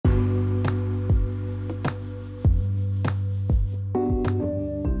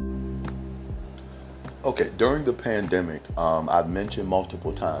Okay, during the pandemic, I've mentioned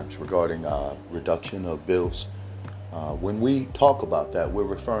multiple times regarding reduction of bills. When we talk about that, we're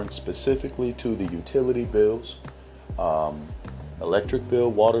referring specifically to the utility bills, um, electric bill,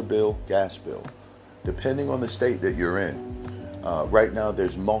 water bill, gas bill, depending on the state that you're in. Right now,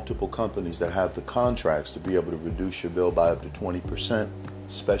 there's multiple companies that have the contracts to be able to reduce your bill by up to 20%,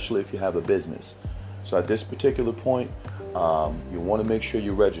 especially if you have a business. So at this particular point, you want to make sure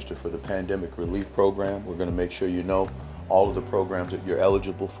you register for the Pandemic Relief Program. We're going to make sure you know all of the programs that you're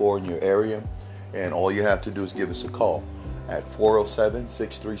eligible for in your area. And all you have to do is give us a call at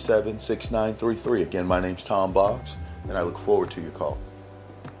 407-637-6933. Again, my name's Tom Boggs, and I look forward to your call.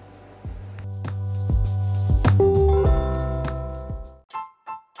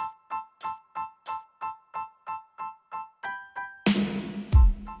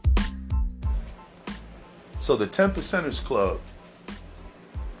 So the 10 Percenters Club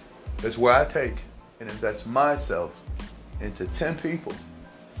is where I take and invest myself into 10 people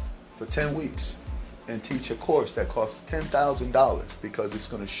for 10 weeks and teach a course that costs $10,000 because it's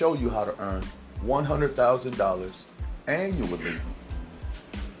going to show you how to earn $100,000 annually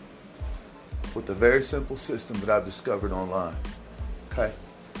with a very simple system that I've discovered online. Okay?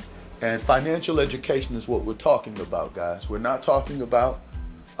 And financial education is what we're talking about, guys. We're not talking about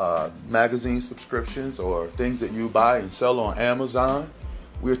magazine subscriptions or things that you buy and sell on Amazon.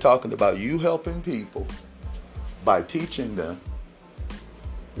 We're talking about you helping people by teaching them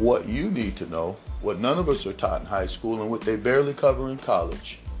what you need to know, what none of us are taught in high school and what they barely cover in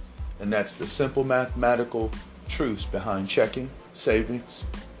college. And that's the simple mathematical truths behind checking, savings,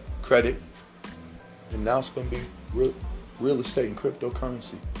 credit, and now it's going to be real estate and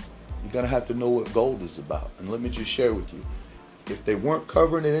cryptocurrency. You're going to have to know what gold is about. And let me just share with you, if they weren't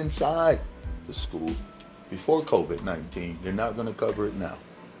covering it inside the school before COVID-19, they're not going to cover it now.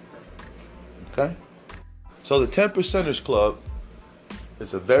 Okay? So the 10 Percenters Club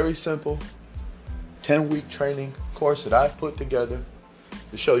is a very simple 10-week training course that I've put together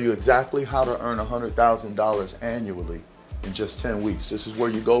to show you exactly how to earn $100,000 annually in just 10 weeks. This is where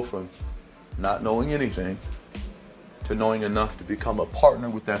you go from not knowing anything to knowing enough to become a partner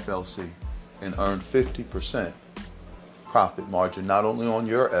with FLC and earn 50% profit margin, not only on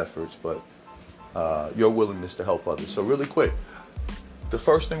your efforts, but your willingness to help others. So really quick, the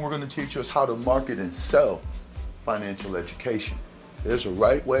first thing we're going to teach you is how to market and sell financial education. There's a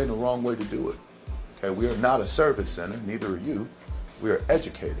right way and a wrong way to do it. Okay, we are not a service center, neither are you. We are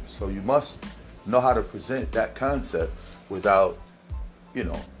educators. So you must know how to present that concept without,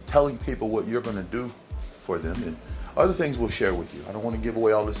 telling people what you're going to do for them. And other things we'll share with you. I don't want to give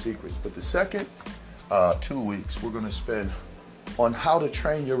away all the secrets, but the second 2 weeks we're going to spend on how to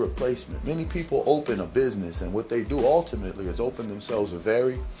train your replacement. Many people open a business, and what they do ultimately is open themselves a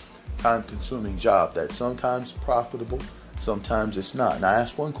very time-consuming job that's sometimes profitable, sometimes it's not. And I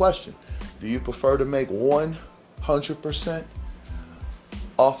ask one question: do you prefer to make 100%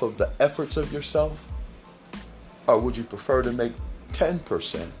 off of the efforts of yourself, or would you prefer to make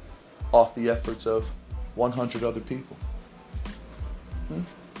 10% off the efforts of 100 other people?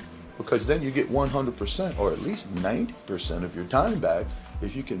 Because then you get 100% or at least 90% of your time back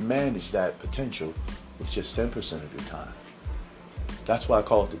if you can manage that potential with just 10% of your time. That's why I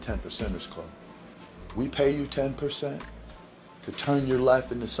call it the 10 Percenters Club. We pay you 10% to turn your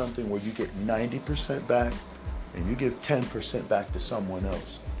life into something where you get 90% back and you give 10% back to someone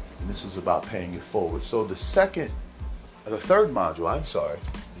else. And this is about paying it forward. So the third module,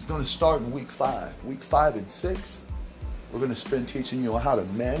 is going to start in week 5. Week 5 and 6. We're going to spend teaching you how to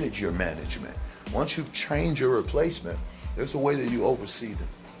manage your management. Once you've trained your replacement, there's a way that you oversee them.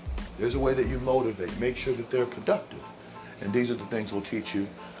 There's a way that you motivate, make sure that they're productive. And these are the things we'll teach you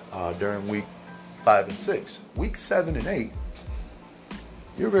during week 5 and 6. Week 7 and 8,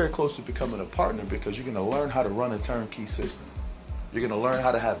 you're very close to becoming a partner because you're going to learn how to run a turnkey system. You're going to learn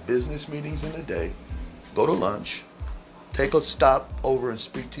how to have business meetings in a day, go to lunch, take a stop over and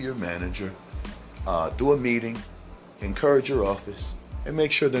speak to your manager, do a meeting, encourage your office, and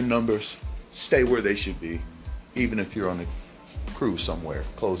make sure their numbers stay where they should be, even if you're on a cruise somewhere,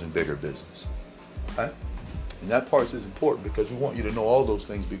 closing bigger business. Okay? And that part is important because we want you to know all those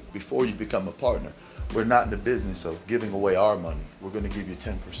things before you become a partner. We're not in the business of giving away our money. We're going to give you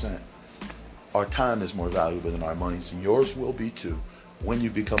 10%. Our time is more valuable than our money, and yours will be too when you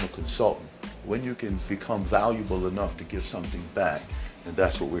become a consultant, when you can become valuable enough to give something back. And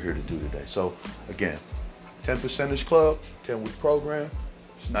that's what we're here to do today. So again, 10 Percenters Club, 10-week program.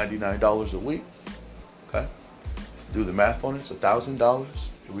 It's $99 a week. Okay? Do the math on it. It's $1,000.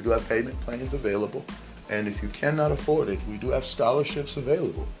 We do have payment plans available. And if you cannot afford it, we do have scholarships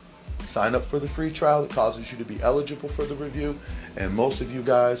available. Sign up for the free trial. It causes you to be eligible for the review. And most of you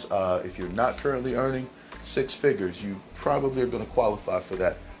guys, if you're not currently earning six figures, you probably are going to qualify for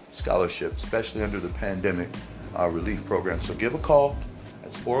that scholarship, especially under the pandemic relief program. So give a call.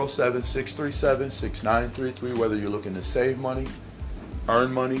 That's 407-637-6933. Whether you're looking to save money,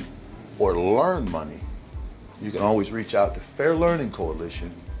 earn money, or learn money, you can always reach out to Fair Learning Coalition.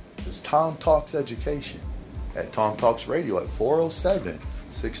 It's Tom Talks Education at Tom Talks Radio at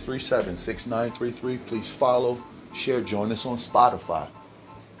 407-637-6933. Please follow, share, join us on Spotify.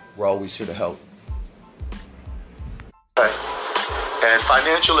 We're always here to help. Okay. And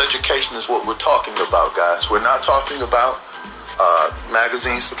financial education is what we're talking about, guys. We're not talking about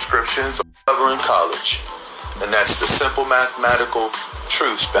magazine subscriptions or covering college. And that's the simple mathematical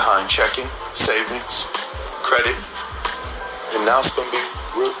truths behind checking, savings, credit, and now it's going to be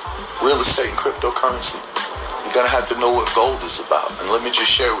real estate and cryptocurrency. You're going to have to know what gold is about. And let me just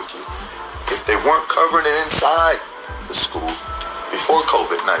share with you, if they weren't covering it inside the school before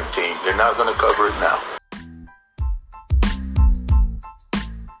COVID-19, they're not going to cover it now.